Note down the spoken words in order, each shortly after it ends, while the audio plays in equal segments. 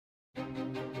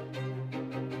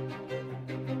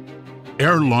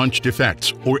Air-launched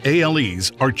effects, or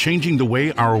ALEs, are changing the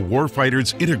way our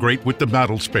warfighters integrate with the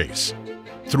battlespace.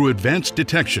 Through advanced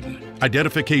detection,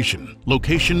 identification,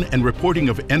 location, and reporting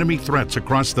of enemy threats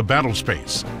across the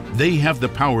battlespace, they have the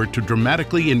power to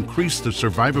dramatically increase the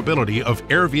survivability of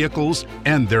air vehicles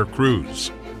and their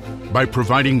crews. By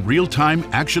providing real-time,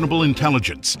 actionable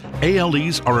intelligence,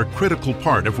 ALEs are a critical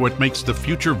part of what makes the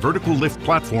future vertical lift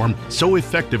platform so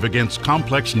effective against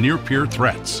complex near-peer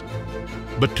threats.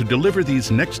 But to deliver these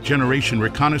next-generation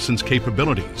reconnaissance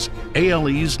capabilities,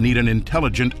 ALEs need an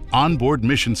intelligent onboard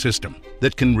mission system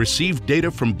that can receive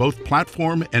data from both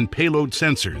platform and payload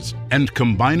sensors and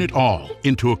combine it all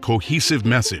into a cohesive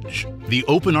message. The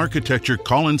open architecture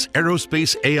Collins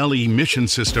Aerospace ALE mission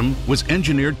system was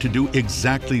engineered to do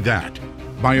exactly that.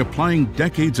 By applying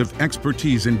decades of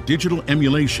expertise in digital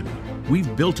emulation,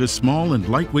 we've built a small and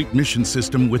lightweight mission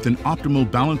system with an optimal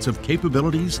balance of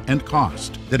capabilities and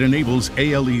cost that enables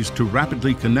ALEs to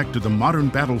rapidly connect to the modern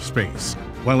battle space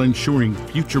while ensuring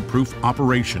future-proof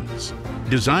operations.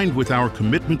 Designed with our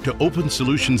commitment to open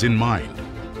solutions in mind,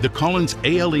 the Collins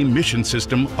ALE mission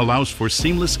system allows for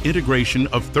seamless integration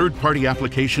of third-party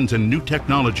applications and new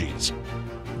technologies,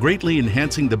 greatly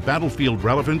enhancing the battlefield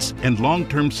relevance and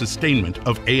long-term sustainment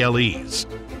of ALEs.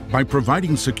 By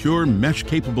providing secure,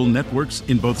 mesh-capable networks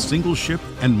in both single-ship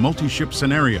and multi-ship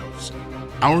scenarios,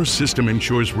 our system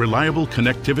ensures reliable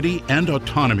connectivity and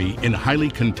autonomy in highly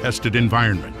contested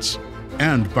environments.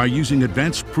 And by using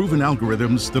advanced proven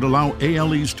algorithms that allow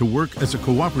ALEs to work as a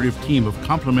cooperative team of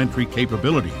complementary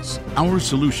capabilities, our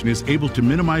solution is able to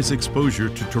minimize exposure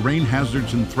to terrain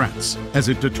hazards and threats as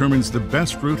it determines the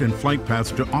best route and flight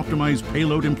paths to optimize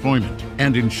payload employment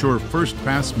and ensure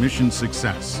first-pass mission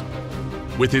success.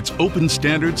 With its open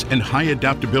standards and high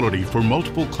adaptability for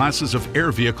multiple classes of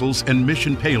air vehicles and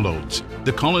mission payloads,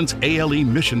 the Collins ALE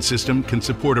mission system can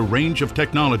support a range of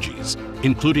technologies,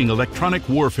 including electronic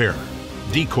warfare,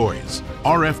 decoys,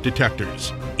 RF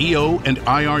detectors, EO and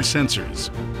IR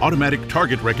sensors, automatic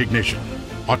target recognition,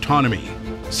 autonomy,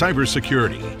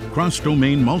 cybersecurity,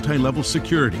 cross-domain multi-level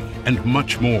security, and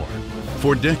much more.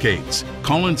 For decades,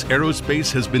 Collins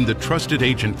Aerospace has been the trusted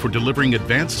agent for delivering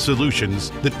advanced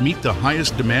solutions that meet the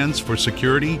highest demands for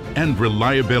security and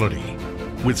reliability.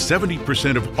 With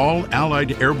 70% of all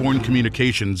Allied airborne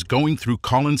communications going through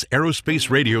Collins Aerospace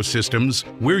radio systems,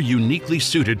 we're uniquely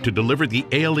suited to deliver the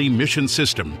ALE mission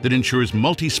system that ensures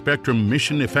multi-spectrum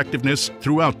mission effectiveness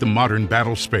throughout the modern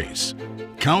battle space.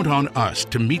 Count on us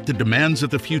to meet the demands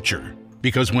of the future,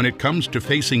 because when it comes to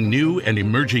facing new and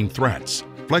emerging threats,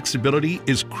 flexibility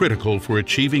is critical for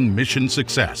achieving mission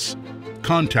success.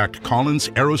 Contact Collins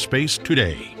Aerospace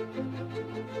today.